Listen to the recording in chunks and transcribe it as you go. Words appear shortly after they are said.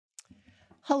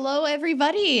Hello,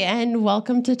 everybody, and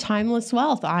welcome to Timeless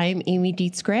Wealth. I'm Amy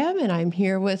Dietz-Graham, and I'm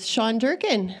here with Sean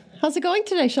Durkin. How's it going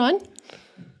today, Sean?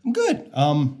 I'm good.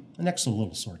 My neck's a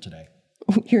little sore today.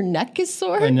 Your neck is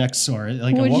sore? My neck's sore.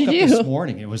 Like What'd I woke up you do? this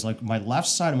morning. It was like my left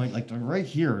side of my, like right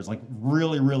here is like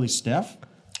really, really stiff.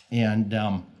 And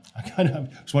I kind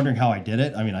of was wondering how I did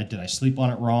it. I mean, did I sleep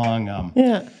on it wrong?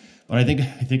 Yeah. But I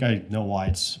think I know why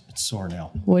it's sore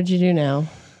now. What'd you do now?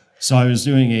 So I was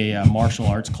doing a martial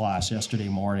arts class yesterday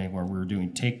morning where we were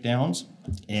doing takedowns,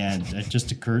 and it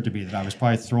just occurred to me that I was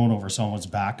probably thrown over someone's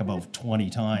back about 20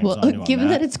 times. Well, given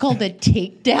that it's called a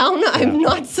takedown, I'm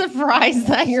not surprised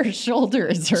that your shoulder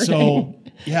is hurting.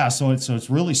 So it's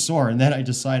really sore. And then I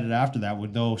decided after that,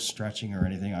 with no stretching or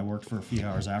anything, I worked for a few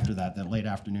hours after that. That late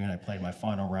afternoon, I played my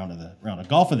final round of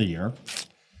golf of the year.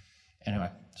 Anyway,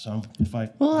 so if I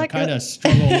kind of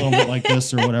struggle a little bit like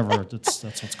this or whatever, that's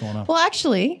what's going on. Well,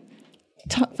 actually,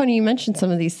 funny you mentioned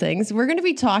some of these things. We're going to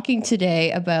be talking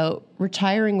today about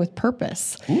retiring with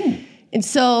purpose. Ooh. And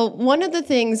so one of the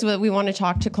things that we want to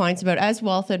talk to clients about as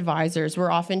wealth advisors, we're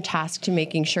often tasked to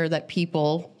making sure that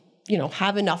people,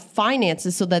 have enough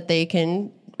finances so that they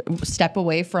can step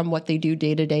away from what they do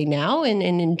day to day now and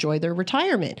enjoy their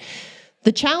retirement.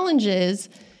 The challenge is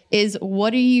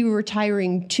what are you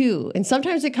retiring to? And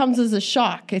sometimes it comes as a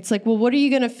shock. It's like, well, what are you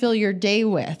going to fill your day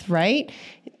with, right?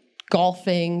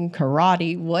 Golfing,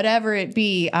 karate, whatever it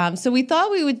be. So we thought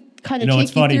we would kind of take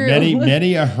it's funny. you through.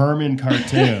 Many a Herman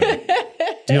cartoon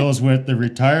deals with the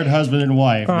retired husband and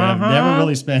wife that have never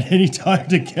really spent any time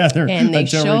together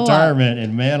until retirement.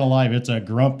 And man alive, it's a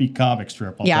grumpy comic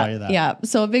strip. I'll tell you that. Yeah.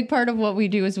 So a big part of what we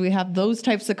do is we have those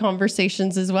types of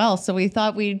conversations as well. So we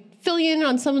thought we'd fill you in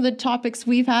on some of the topics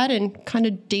we've had and kind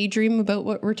of daydream about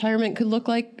what retirement could look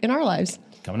like in our lives.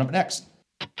 Coming up next.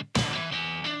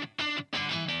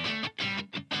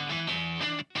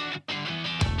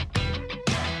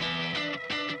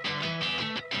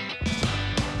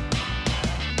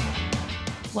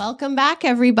 Welcome back,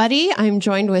 everybody. I'm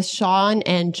joined with Sean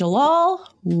and Jalal.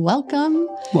 Welcome.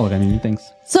 Well, I mean, thanks.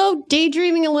 So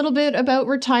daydreaming a little bit about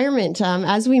retirement.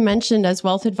 As we mentioned, as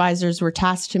wealth advisors, we're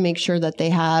tasked to make sure that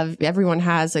everyone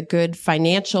has a good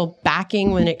financial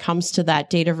backing when it comes to that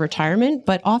date of retirement.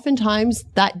 But oftentimes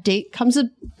that date comes a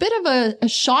bit of a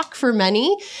shock for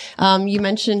many. You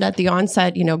mentioned at the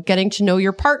onset, getting to know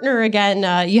your partner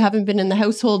again. You haven't been in the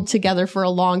household together for a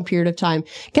long period of time.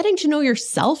 Getting to know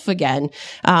yourself again.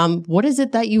 What is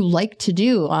it that you like to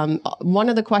do? One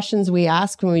of the questions we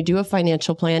ask when we do a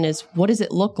financial plan is, what does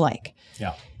it look like?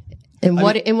 Yeah. And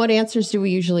what answers do we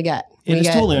usually get? It's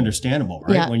totally understandable,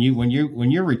 right? Yeah. When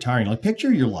you're retiring, like picture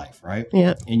your life, right?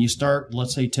 Yeah. And you start,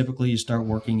 typically you start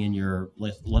working in your,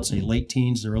 let's say late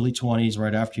teens, early 20s,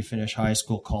 right after you finish high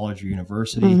school, college, or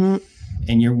university,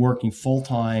 and you're working full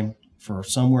time for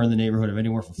somewhere in the neighborhood of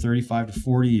anywhere from 35 to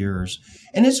 40 years.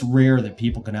 And it's rare that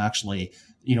people can actually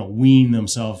wean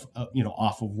themselves,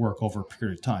 off of work over a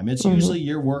period of time. It's usually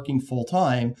you're working full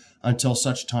time until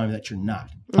such time that you're not.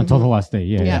 Until the last day,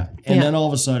 yeah. And then all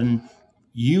of a sudden,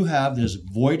 you have this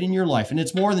void in your life, and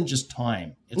it's more than just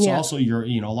time. It's also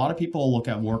a lot of people look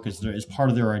at work as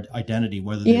part of their identity,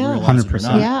 whether they realize it or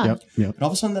not. Yeah. Yep. And all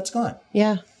of a sudden, that's gone.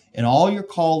 Yeah. And all your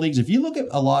colleagues, if you look at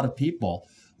a lot of people,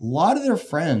 a lot of their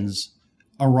friends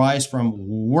arise from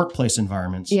workplace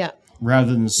environments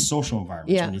rather than social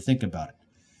environments when you think about it.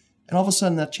 And all of a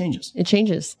sudden that changes. It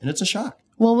changes. And it's a shock.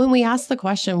 Well, when we ask the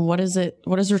question, what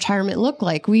does retirement look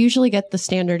like? We usually get the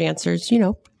standard answers,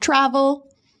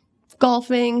 travel,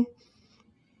 golfing.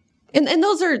 And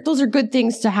those are good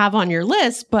things to have on your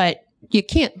list, but you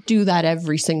can't do that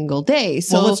every single day.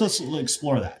 So let's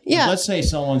explore that. Yeah. Let's say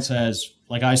someone says,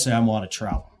 like I say, I want to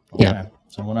travel. Okay? Yeah.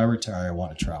 So when I retire, I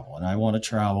want to travel. And I want to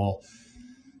travel,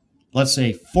 let's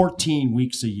say 14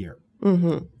 weeks a year.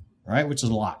 Right? Which is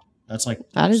a lot. That's a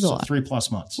lot.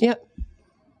 3+ months. Yep.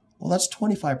 Well, that's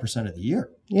 25% of the year.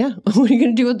 Yeah. What are you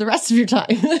going to do with the rest of your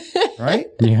time? Right?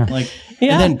 Yeah. And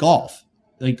then golf.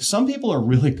 Some people are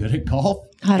really good at golf.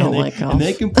 I don't like golf. And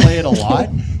they can play it a lot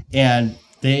and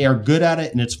they are good at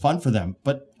it and it's fun for them.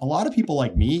 But a lot of people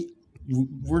like me,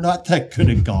 we're not that good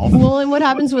at golf. Well, and what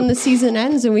happens when the seain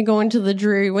ends and we go into the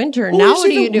dreary winter? Now what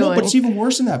are you doing? No, but it's even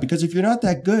worse than that, because if you're not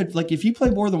that good, if you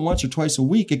play more than once or twice a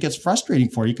week, it gets frustrating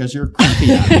for you because you're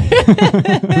crappy at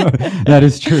it. That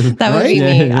is true. That would be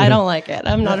me. Yeah. I don't like it.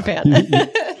 I'm not a fan.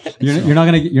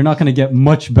 You're not gonna get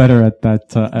much better at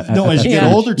that. As you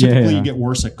get older, typically you get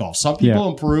worse at golf. Some people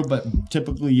improve, but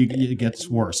typically it gets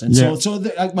worse. And so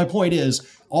my point is,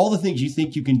 all the things you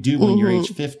think you can do when you're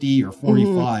age 50 or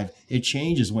 45, It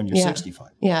changes when you're 65.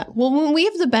 Yeah. Well, when we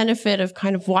have the benefit of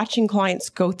kind of watching clients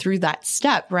go through that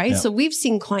step, right? Yeah. So we've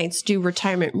seen clients do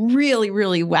retirement really,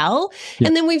 really well. Yeah.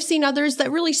 And then we've seen others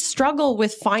that really struggle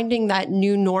with finding that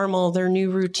new normal, their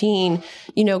new routine.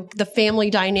 You know, the family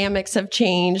dynamics have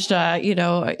changed. You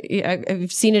know,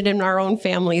 I've seen it in our own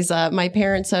families. My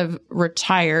parents have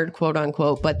retired, quote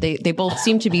unquote, but they both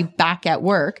seem to be back at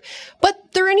work, but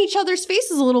they're in each other's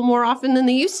faces a little more often than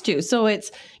they used to. So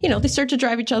it's, you know, they start to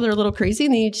drive each other a little crazy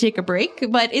and they need to take a break,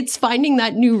 but it's finding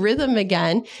that new rhythm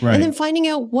again and then finding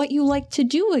out what you like to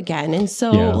do again. And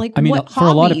so like, I mean, what for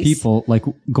a lot of people, like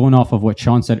going off of what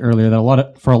Sean said earlier,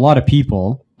 that for a lot of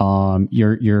people,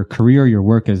 your career, your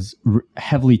work is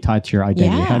heavily tied to your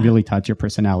identity, heavily tied to your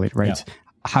personality, right? Yeah.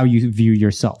 How you view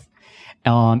yourself.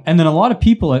 And then a lot of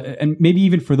people, and maybe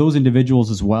even for those individuals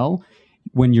as well,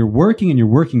 when you're working and you're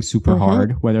working super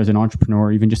hard, whether as an entrepreneur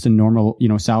or even just a normal, you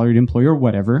know, salaried employee or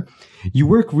whatever, you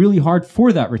work really hard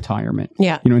for that retirement.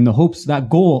 Yeah. You know, in the hopes that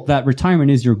goal, that retirement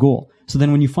is your goal. So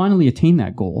then when you finally attain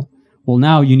that goal, well,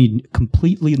 now you need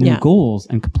completely new goals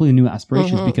and completely new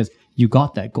aspirations because you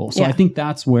got that goal. So I think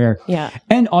that's where,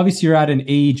 and obviously you're at an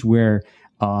age where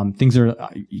things are,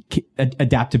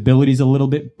 adaptability is a little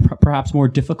bit perhaps more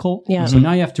difficult. Yeah. So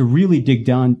now you have to really dig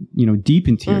down, you know, deep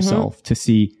into yourself to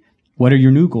see, what are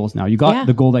your new goals now? You got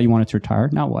the goal that you wanted to retire.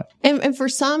 Now what? And for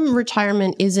some,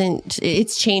 retirement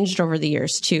it's changed over the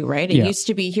years too, right? It used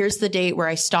to be, here's the date where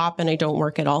I stop and I don't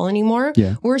work at all anymore.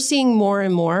 Yeah. We're seeing more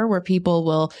and more where people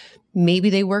will, maybe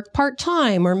they work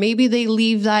part-time or maybe they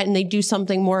leave that and they do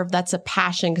something more of that's a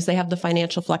passion because they have the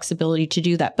financial flexibility to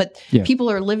do that. But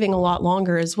people are living a lot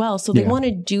longer as well. So they want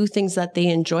to do things that they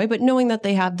enjoy, but knowing that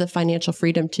they have the financial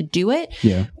freedom to do it.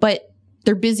 Yeah. But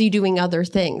they're busy doing other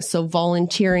things. So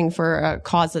volunteering for a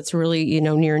cause that's really, you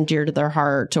know, near and dear to their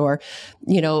heart, or,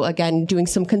 you know, again, doing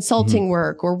some consulting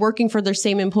work or working for their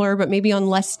same employer, but maybe on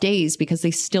less days because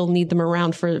they still need them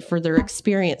around for their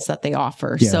experience that they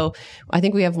offer. Yeah. So I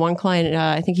think we have one client,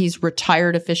 I think he's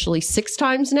retired officially 6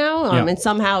 times now. And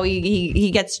somehow he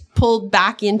gets pulled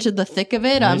back into the thick of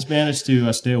it. He's managed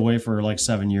to stay away for like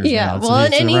 7 years. Yeah. Now.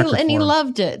 Well, and he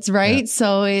loved it. Right. Yeah.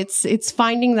 So it's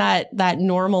finding that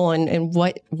normal and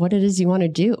what it is you want to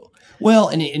do. Well,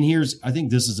 and here's, I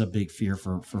think this is a big fear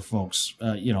for folks,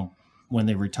 you know, when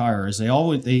they retire, is they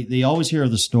always hear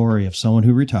the story of someone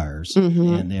who retires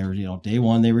and they're, you know, day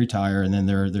one they retire and then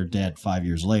they're dead 5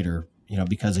 years later, you know,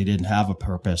 because they didn't have a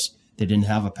purpose, they didn't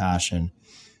have a passion,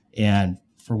 and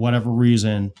for whatever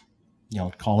reason, you know,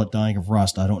 call it dying of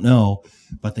rust, I don't know,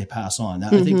 but they pass on.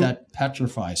 That I think that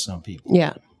petrifies some people.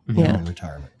 Yeah. In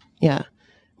retirement. Yeah.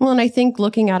 Well, and I think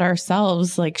looking at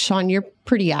ourselves, like Sean, you're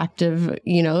pretty active.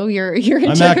 You know, you're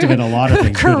I'm active in a lot of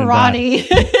things. Karate.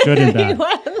 Good and bad.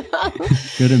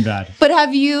 Good and bad. But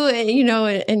have you, you know,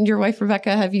 and your wife,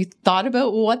 Rebecca, have you thought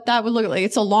about what that would look like?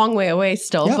 It's a long way away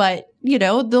still, but you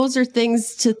know, those are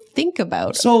things to think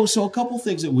about. So a couple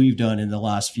things that we've done in the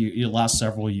last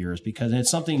several years, because it's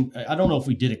something, I don't know if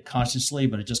we did it consciously,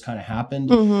 but it just kind of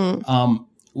happened.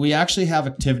 We actually have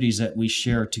activities that we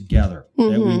share together,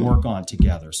 that we work on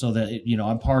together, so that, you know,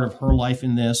 I'm part of her life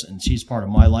in this and she's part of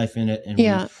my life in it.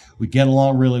 And we get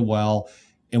along really well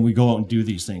and we go out and do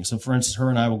these things. So for instance, her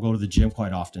and I will go to the gym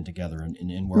quite often together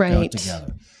and work out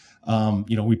together.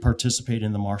 You know, we participate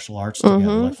in the martial arts together.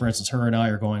 Like for instance, her and I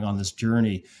are going on this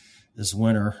journey this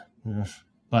winter,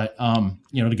 but,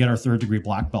 you know, to get our 3rd degree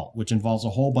black belt, which involves a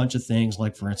whole bunch of things.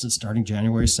 Like for instance, starting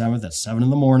January 7th at 7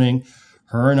 a.m,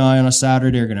 her and I on a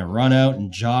Saturday are going to run out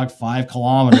and jog 5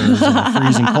 kilometers in the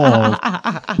freezing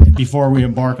cold before we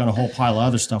embark on a whole pile of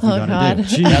other stuff we got to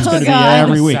do. That's going to be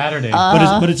every week. Saturday.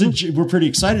 But we're pretty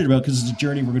excited about it because it's a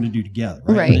journey we're going to do together.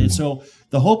 Right. And so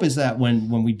the hope is that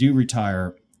when we do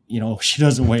retire, you know, she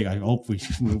doesn't wake. I hope we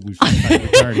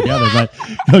retire together, but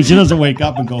you know, she doesn't wake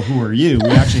up and go, "Who are you?" We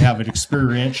actually have an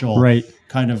experiential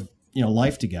kind of, you know,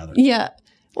 life together. Yeah.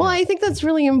 Well, I think that's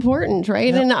really important,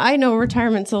 right? Yep. And I know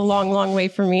retirement's a long, long way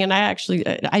for me. And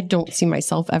I don't see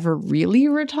myself ever really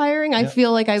retiring. I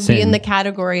feel like I'd be in the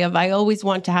category of, I always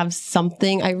want to have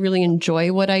something. I really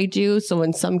enjoy what I do. So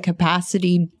in some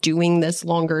capacity, doing this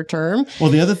longer term. Well,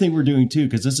 the other thing we're doing too,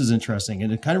 because this is interesting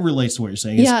and it kind of relates to what you're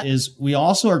saying, is we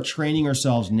also are training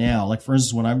ourselves now. Like for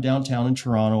instance, when I'm downtown in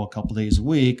Toronto a couple days a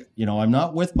week, you know, I'm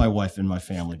not with my wife and my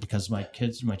family because my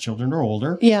children are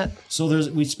older. Yeah. So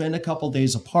we spend a couple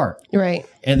days apart. Right.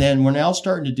 And then we're now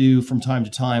starting to do from time to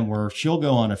time where she'll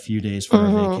go on a few days for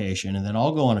her vacation and then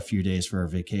I'll go on a few days for her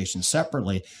vacation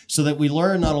separately, so that we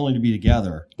learn not only to be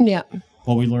together,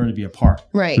 but we learn to be apart.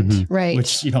 Right. Right.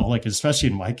 Which, you know, like, especially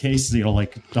in my case, you know,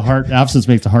 like absence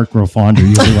makes the heart grow fonder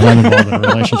usually when I'm involved in a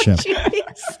relationship.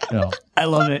 I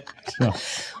love it. Well,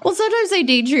 sometimes I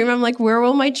daydream. I'm like, where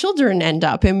will my children end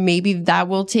up? And maybe that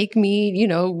will take me,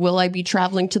 will I be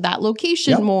traveling to that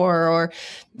location more? Or,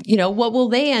 what will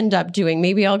they end up doing?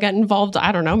 Maybe I'll get involved.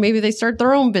 I don't know. Maybe they start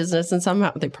their own business and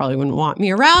somehow they probably wouldn't want me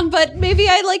around, but maybe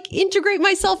I integrate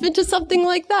myself into something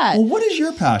like that. Well, what is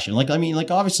your passion?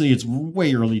 Obviously it's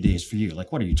way early days for you.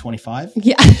 What are you, 25?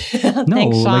 Yeah. No,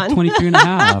 Thanks, Sean. like 23 and a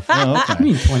half. Oh, okay. I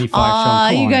mean, 25,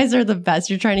 Sean. You guys are the best.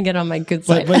 You're trying to get on my good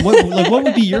side. But what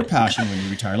would be your passion when you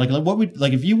retire?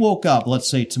 If you woke up, let's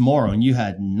say tomorrow, and you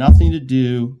had nothing to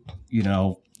do, you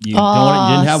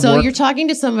didn't have so work. you're talking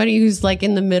to somebody who's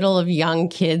in the middle of young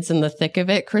kids in the thick of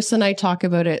it. Chris and I talk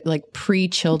about it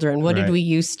pre-children. What did we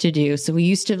used to do? So we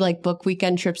used to book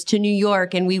weekend trips to New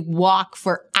York and we walk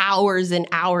for hours and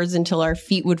hours until our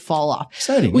feet would fall off.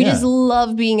 Exciting. We just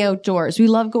love being outdoors. We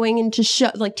love going into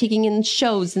taking in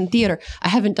shows and theater. I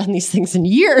haven't done these things in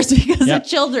years because the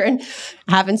children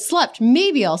haven't slept.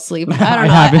 Maybe I'll sleep. I don't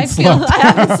know. I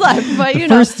haven't slept, but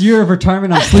First year of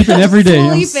retirement, I'm sleeping every day.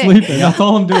 I'm sleeping. That's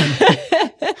all I'm doing.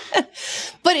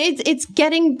 But it's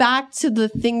getting back to the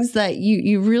things that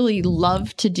you really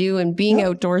love to do, and being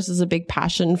outdoors is a big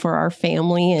passion for our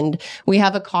family. And we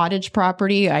have a cottage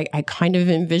property. I kind of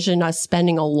envision us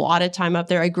spending a lot of time up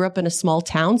there. I grew up in a small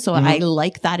town, so I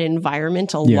like that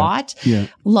environment a lot. Yeah.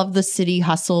 Love the city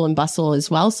hustle and bustle as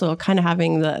well. So kind of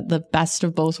having the best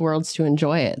of both worlds to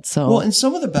enjoy it. So and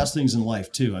some of the best things in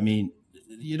life too. I mean,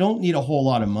 you don't need a whole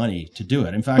lot of money to do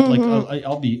it. In fact,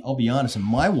 I'll be honest, in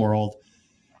my world,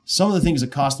 some of the things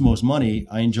that cost the most money,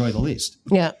 I enjoy the least.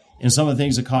 Yeah. And some of the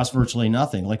things that cost virtually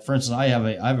nothing. For instance, I have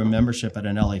a membership at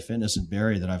an LA Fitness in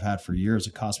Barrie that I've had for years.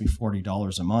 It costs me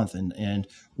 $40 a month. And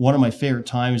one of my favorite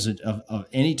times of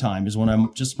any time is when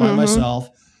I'm just by myself.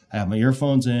 I have my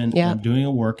earphones in. I'm doing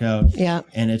a workout. Yeah.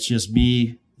 And it's just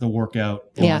me, the workout,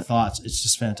 and my thoughts. It's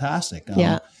just fantastic.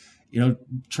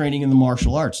 Training in the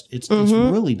martial arts, it's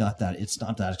really not that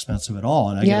expensive at all.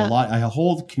 And I get a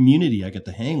whole community I get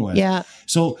to hang with. Yeah.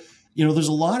 So, there's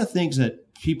a lot of things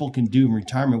that people can do in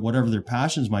retirement, whatever their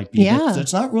passions might be. Yeah.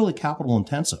 It's not really capital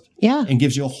intensive. Yeah. And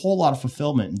gives you a whole lot of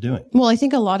fulfillment in doing. Well, I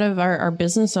think a lot of our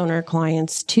business owner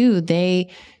clients too, they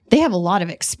have a lot of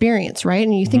experience, right?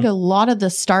 And you think a lot of the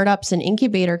startups and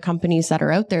incubator companies that are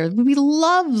out there, we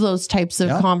love those types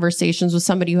of conversations with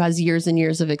somebody who has years and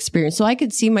years of experience. So I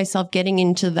could see myself getting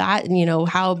into that and,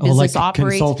 how business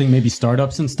operates. Consulting maybe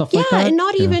startups and stuff like that? Yeah, and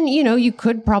not even, you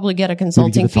could probably get a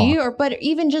consulting fee, but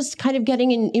even just kind of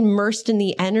getting immersed in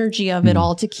the energy of it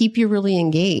all to keep you really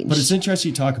engaged. But it's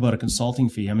interesting you talk about a consulting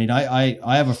fee. I mean,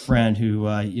 I have a friend who,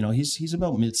 he's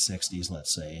about mid-60s,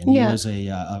 let's say, and he was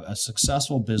a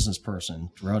successful business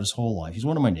person throughout his whole life. He's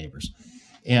one of my neighbors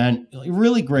and a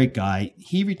really great guy.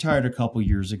 He retired a couple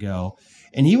years ago,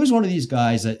 and he was one of these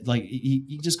guys that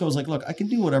he just goes look, I can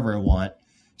do whatever I want.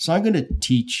 So I'm going to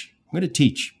teach. And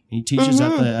he teaches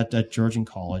at Georgian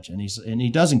College, and he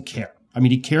doesn't care. I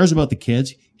mean, he cares about the kids.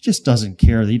 He just doesn't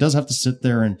care. He doesn't have to sit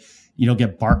there and,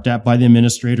 get barked at by the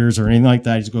administrators or anything like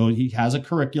that. He has a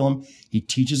curriculum. He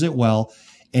teaches it well,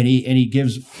 and he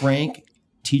gives frank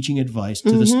teaching advice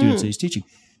to the students that he's teaching.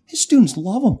 His students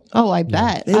love him. Oh, I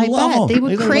bet. They love him. They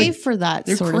would crave for that.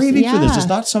 They're craving for this. It's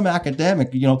not some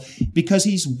academic, because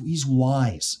he's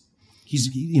wise.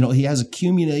 He has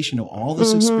accumulation of all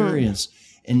this experience,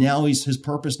 and now his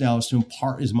purpose now is to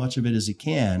impart as much of it as he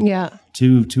can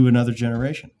to another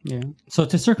generation. Yeah. So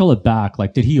to circle it back,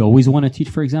 did he always want to teach,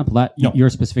 for example, your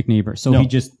specific neighbor? So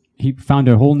he found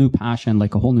a whole new passion,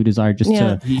 a whole new desire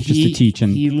to teach,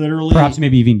 and he literally perhaps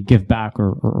maybe even give back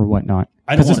or whatnot.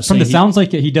 Because from the sounds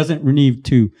like it, he doesn't need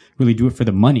to really do it for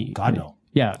the money. God, no.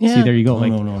 Yeah. See, there you go.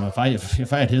 No. If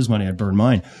I had his money, I'd burn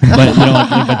mine. But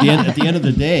at the end of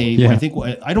the day,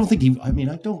 I don't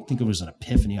think it was an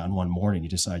epiphany on one morning he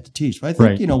decided to teach. But I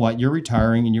think you know what, you're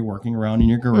retiring and you're working around in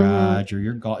your garage or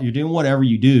you're doing whatever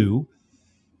you do,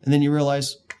 and then you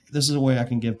realize this is a way I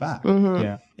can give back.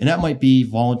 Yeah. And that might be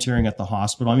volunteering at the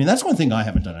hospital. I mean, that's one thing I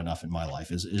haven't done enough in my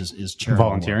life is charity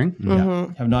volunteering. Yeah,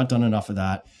 have not done enough of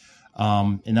that,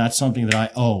 and that's something that I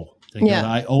owe. That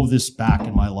I owe this back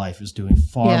in my life is doing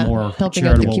far more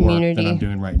charitable work than I'm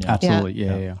doing right now. Absolutely,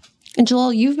 yeah. And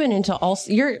Joel, you've been into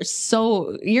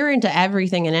you're into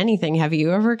everything and anything. Have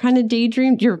you ever kind of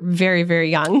daydreamed? You're very,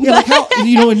 very young. Yeah,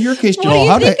 in your case, Joel,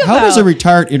 how does a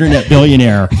retired internet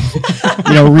billionaire,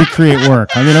 recreate work?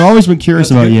 I mean, I've always been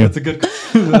curious about you. That's a good.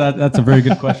 That's a very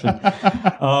good question.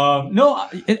 No,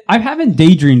 I haven't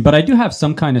daydreamed, but I do have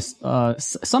some kind of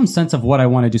some sense of what I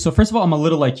want to do. So first of all, I'm a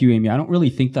little like you, Amy. I don't really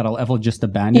think that I'll ever just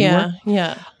abandon work.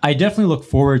 Yeah. I definitely look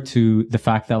forward to the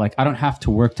fact that I don't have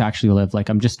to work to actually live.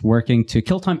 I'm just working to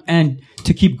kill time and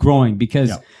to keep growing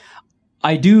because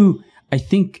I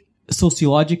think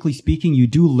sociologically speaking, you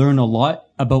do learn a lot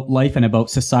about life and about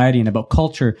society and about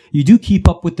culture. You do keep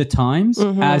up with the times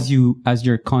as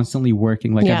you're constantly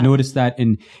working. Like I've noticed that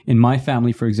in my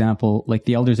family, for example, like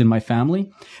the elders in my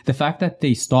family, the fact that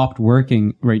they stopped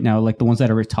working right now, like the ones that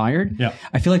are retired,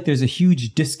 I feel like there's a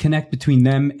huge disconnect between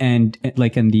them and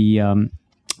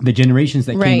the generations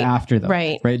that came after them,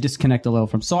 right? Disconnect a little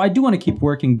from. So I do want to keep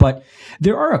working, but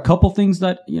there are a couple things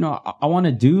that, I want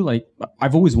to do. Like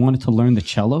I've always wanted to learn the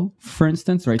cello, for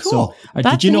instance, right? Cool. So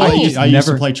did you know I used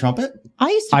to play trumpet? I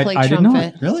used to play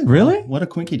trumpet. Did not. Really? What a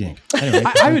quinky dink. Anyway,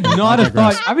 I would not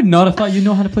have thought you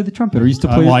know how to play the trumpet or used to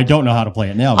play. Well, I don't know how to play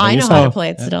it now. But I know how to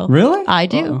play it still. Really? I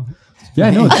do. Uh-oh. Yeah,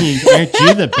 I know. Aren't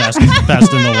you the best in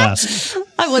the West?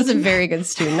 I was a very good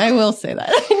student. I will say that.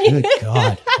 Good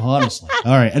God, honestly.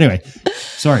 All right. Anyway,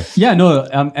 sorry. Yeah, no,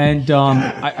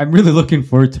 I'm really looking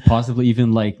forward to possibly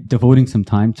even like devoting some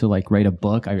time to like write a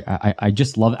book. I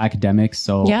just love academics,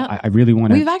 so I really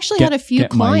want to. We've actually had a few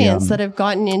clients that have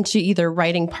gotten into either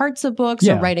writing parts of books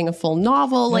or writing a full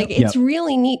novel. Like it's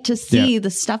really neat to see the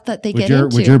stuff that they get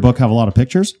into. Would your book have a lot of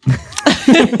pictures?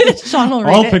 Sean will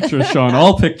read all it. Pictures, Sean.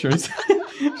 All pictures.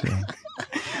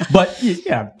 But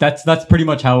yeah, that's pretty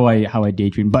much how I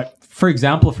daydream. But for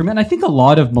example, for me, and I think a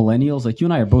lot of millennials, like you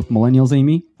and I are both millennials,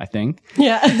 Amy, I think.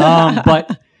 Yeah.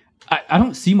 But I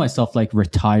don't see myself like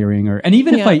retiring and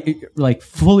even if I like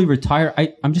fully retire,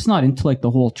 I'm just not into like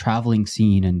the whole traveling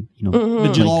scene and,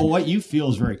 But Jalal, what you feel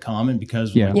is very common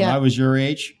because when I was your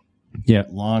age,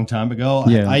 long time ago,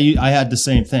 I had the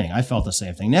same thing. I felt the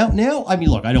same thing. Now, I mean,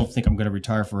 look, I don't think I'm going to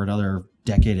retire for another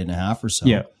decade and a half or so.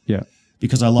 Yeah.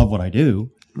 Because I love what I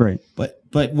do. Right.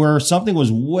 But where something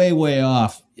was way, way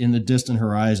off in the distant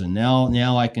horizon,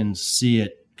 now I can see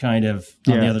it kind of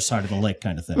on the other side of the lake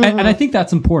kind of thing. And I think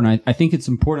that's important. I think it's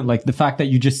important, like the fact that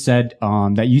you just said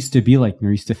that used to be like me,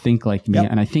 or used to think like me.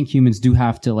 And I think humans do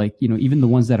have to like, even the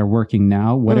ones that are working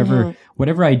now, whatever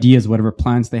ideas, whatever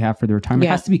plans they have for their retirement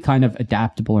has to be kind of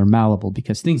adaptable or malleable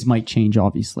because things might change,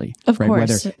 obviously. Of course.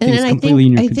 Whether things completely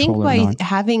in your control or not. I think by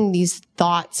having these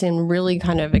thoughts and really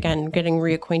kind of, again, getting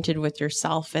reacquainted with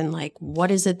yourself and like,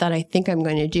 what is it that I think I'm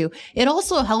going to do? It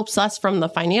also helps us from the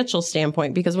financial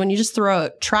standpoint because when you just throw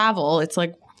out travel, it's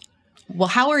like, well,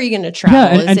 how are you going to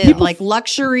travel? Is it like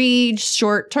luxury,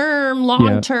 short term,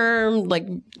 long term? Like,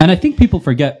 and I think people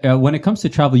forget when it comes to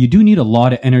travel, you do need a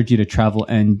lot of energy to travel,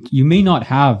 and you may not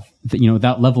have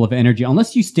that level of energy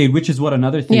unless you stayed. Which is what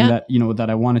another thing that that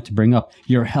I wanted to bring up: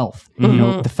 your health.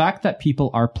 The fact that people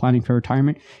are planning for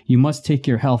retirement, you must take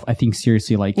your health, I think,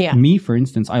 seriously. Like me, for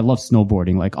instance, I love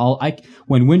snowboarding. Like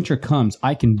when winter comes,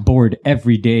 I can board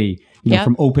every day.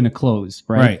 From open to close,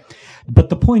 right?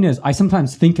 But the point is, I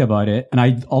sometimes think about it,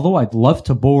 and although I'd love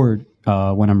to board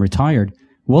when I'm retired,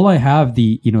 will I have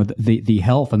the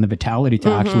health and the vitality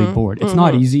to actually board? It's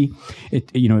not easy.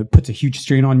 It puts a huge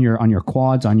strain on your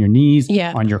quads, on your knees,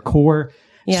 on your core.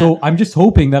 Yeah. So I'm just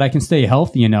hoping that I can stay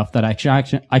healthy enough that I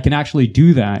can actually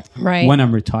do that when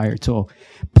I'm retired. So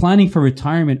planning for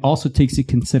retirement also takes into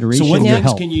consideration. So what your things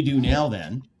health. can you do now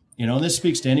then? This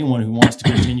speaks to anyone who wants to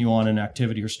continue on an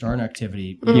activity or start an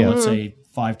activity, let's say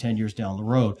 5-10 years down the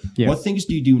road. Yeah. What things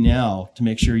do you do now to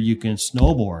make sure you can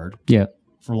snowboard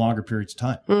for longer periods of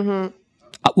time?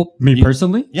 Well, me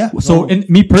personally? Yeah. So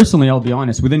me personally, I'll be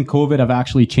honest, within COVID, I've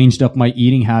actually changed up my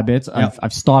eating habits.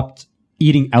 I've stopped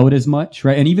eating out as much,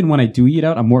 right? And even when I do eat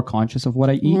out, I'm more conscious of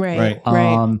what I eat. Right.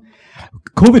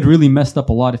 COVID really messed up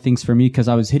a lot of things for me because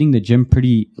I was hitting the gym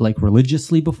pretty like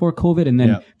religiously before COVID, and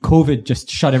then COVID just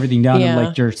shut everything down and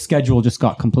like your schedule just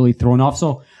got completely thrown off.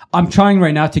 So I'm trying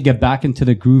right now to get back into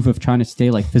the groove of trying to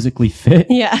stay like physically fit.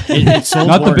 Yeah. It's so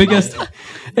not the biggest.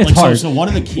 It's hard. So one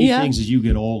of the key things as you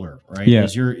get older, right? Yeah.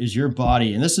 Is your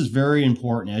body, and this is very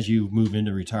important as you move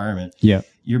into retirement. Yeah.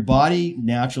 Your body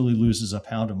naturally loses a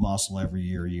pound of muscle every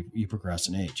year you progress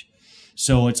in age.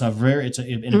 So and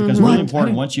it becomes really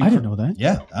important once you. I didn't know that.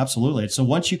 Yeah, absolutely. So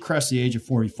once you crest the age of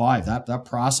 45, that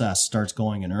process starts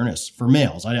going in earnest for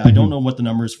males. I don't know what the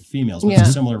number is for females, but it's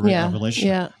a similar relationship.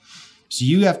 Yeah. So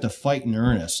you have to fight in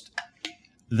earnest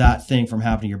that thing from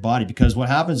happening to your body, because what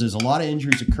happens is a lot of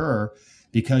injuries occur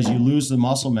because you lose the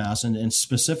muscle mass and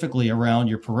specifically around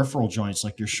your peripheral joints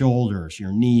like your shoulders,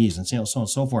 your knees, and so on and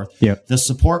so forth. Yeah. The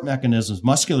support mechanisms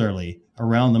muscularly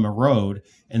around them erode,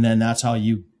 and then that's how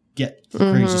you get the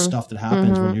crazy stuff that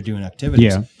happens when you're doing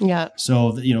activities. Yeah.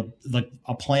 So, like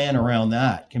a plan around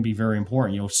that can be very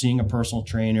important. Seeing a personal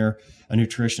trainer, a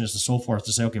nutritionist, and so forth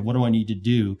to say, okay, what do I need to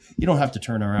do? You don't have to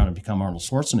turn around and become Arnold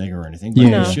Schwarzenegger or anything, but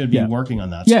you should be working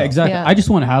on that stuff. Yeah, exactly. I just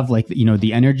want to have like,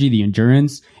 the energy, the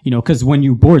endurance, because when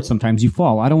you're bored, sometimes you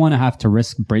fall. I don't want to have to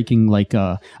risk breaking like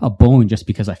a bone just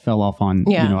because I fell off on,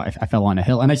 I fell on a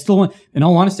hill. And I still want, in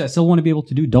all honesty, I still want to be able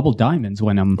to do double diamonds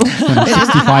when I'm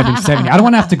 65 and 70. I don't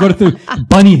want to have to go through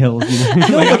bunny hills.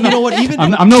 But you know what? Even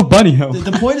I'm no bunny hill.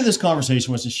 The point of this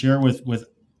conversation was to share with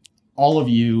all of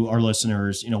you, our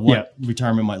listeners, what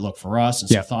retirement might look for us and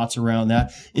some thoughts around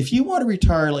that. If you want to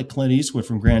retire like Clint Eastwood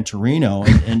from Gran Torino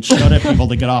and shout at people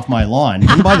to get off my lawn,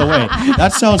 and by the way,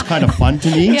 that sounds kind of fun to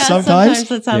me sometimes. Sometimes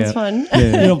that sounds fun.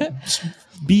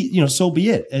 So be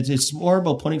it. It's more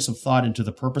about putting some thought into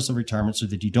the purpose of retirement so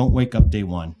that you don't wake up day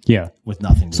one with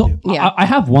nothing to do. I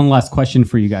have one last question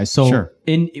for you guys. So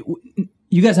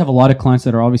you guys have a lot of clients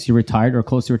that are obviously retired or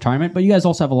close to retirement, but you guys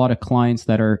also have a lot of clients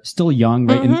that are still young,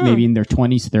 right? And maybe in their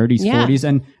 20s, 30s, 40s,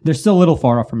 and they're still a little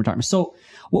far off from retirement. So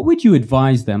what would you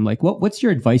advise them? Like, what's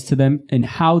your advice to them and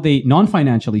how they,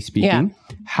 non-financially speaking,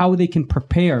 how they can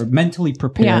prepare, mentally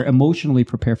prepare, emotionally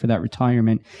prepare for that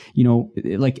retirement?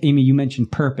 Like Amy, you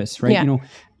mentioned purpose, right?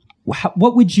 How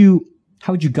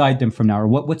would you guide them from now, or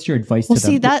what's your advice to them?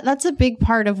 See, that's a big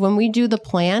part of when we do the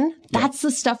plan. That's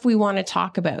the stuff we want to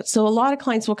talk about. So a lot of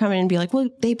clients will come in and be like, well,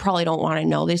 they probably don't want to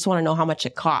know. They just want to know how much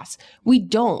it costs. We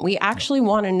don't. We actually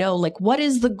want to know, like, what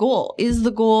is the goal? Is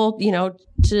the goal, to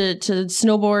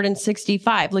snowboard in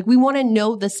 65? Like, we want to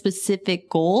know the specific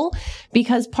goal,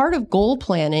 because part of goal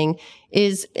planning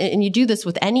is, and you do this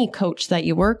with any coach that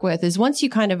you work with, is once you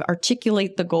kind of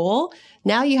articulate the goal,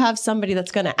 now you have somebody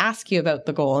that's going to ask you about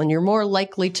the goal, and you're more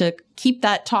likely to keep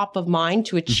that top of mind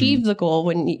to achieve the goal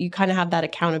when you kind of have that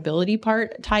accountability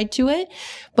part tied to it.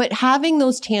 But having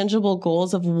those tangible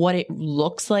goals of what it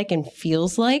looks like and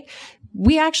feels like,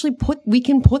 we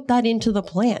can put that into the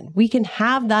plan. We can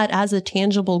have that as a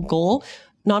tangible goal,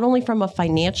 not only from a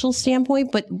financial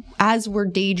standpoint, but as we're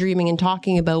daydreaming and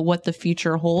talking about what the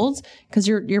future holds. Because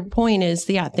your point is,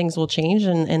 things will change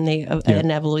and they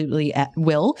inevitably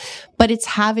will. But it's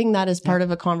having that as part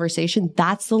of a conversation.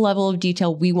 That's the level of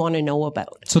detail we want to know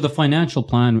about. So the financial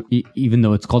plan, even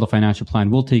though it's called a financial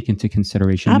plan, will take into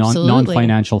consideration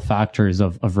non-financial factors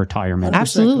of retirement.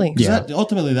 Absolutely.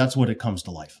 Ultimately, that's what it comes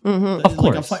to life. Of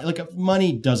course.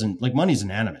 Money's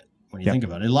inanimate. When you think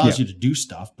about it, it allows you to do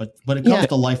stuff, but it comes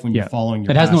to life when you're following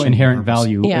your It has no passion inherent and purpose.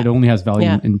 value. It only has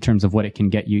value in terms of what it can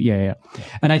get you.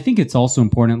 And I think it's also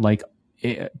important, like,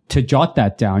 to jot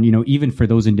that down, even for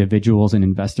those individuals and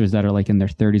investors that are like in their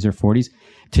 30s or 40s,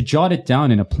 to jot it down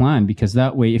in a plan, because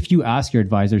that way, if you ask your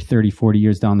advisor 30, 40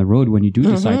 years down the road, when you do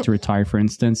decide to retire, for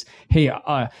instance, hey,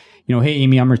 hey,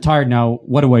 Amy, I'm retired now.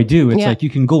 What do I do? It's like, you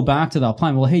can go back to that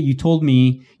plan. Well, hey, you told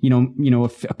me,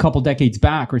 a couple decades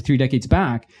back or 3 decades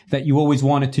back that you always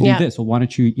wanted to do this. Well, why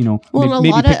don't you, Well,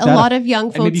 a lot of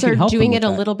young folks are doing it a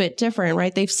little bit different,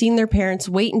 right? They've seen their parents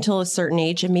wait until a certain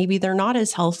age, and maybe they're not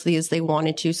as healthy as they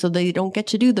wanted to, so they don't get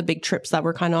to do the big trips that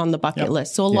were kind of on the bucket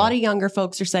list. So a lot of younger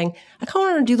folks are saying, I kind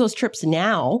of want to do those trips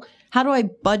now. How do I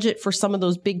budget for some of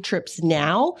those big trips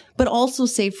now, but also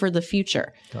save for the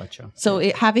future? Gotcha. So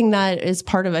having that as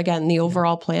part of, again, the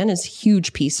overall plan is a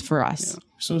huge piece for us.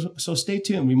 Yeah. So stay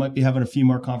tuned. We might be having a few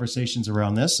more conversations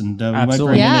around this, and we might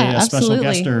bring in a special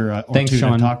guest or Thanks, two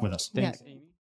Sean. to talk with us. Thanks.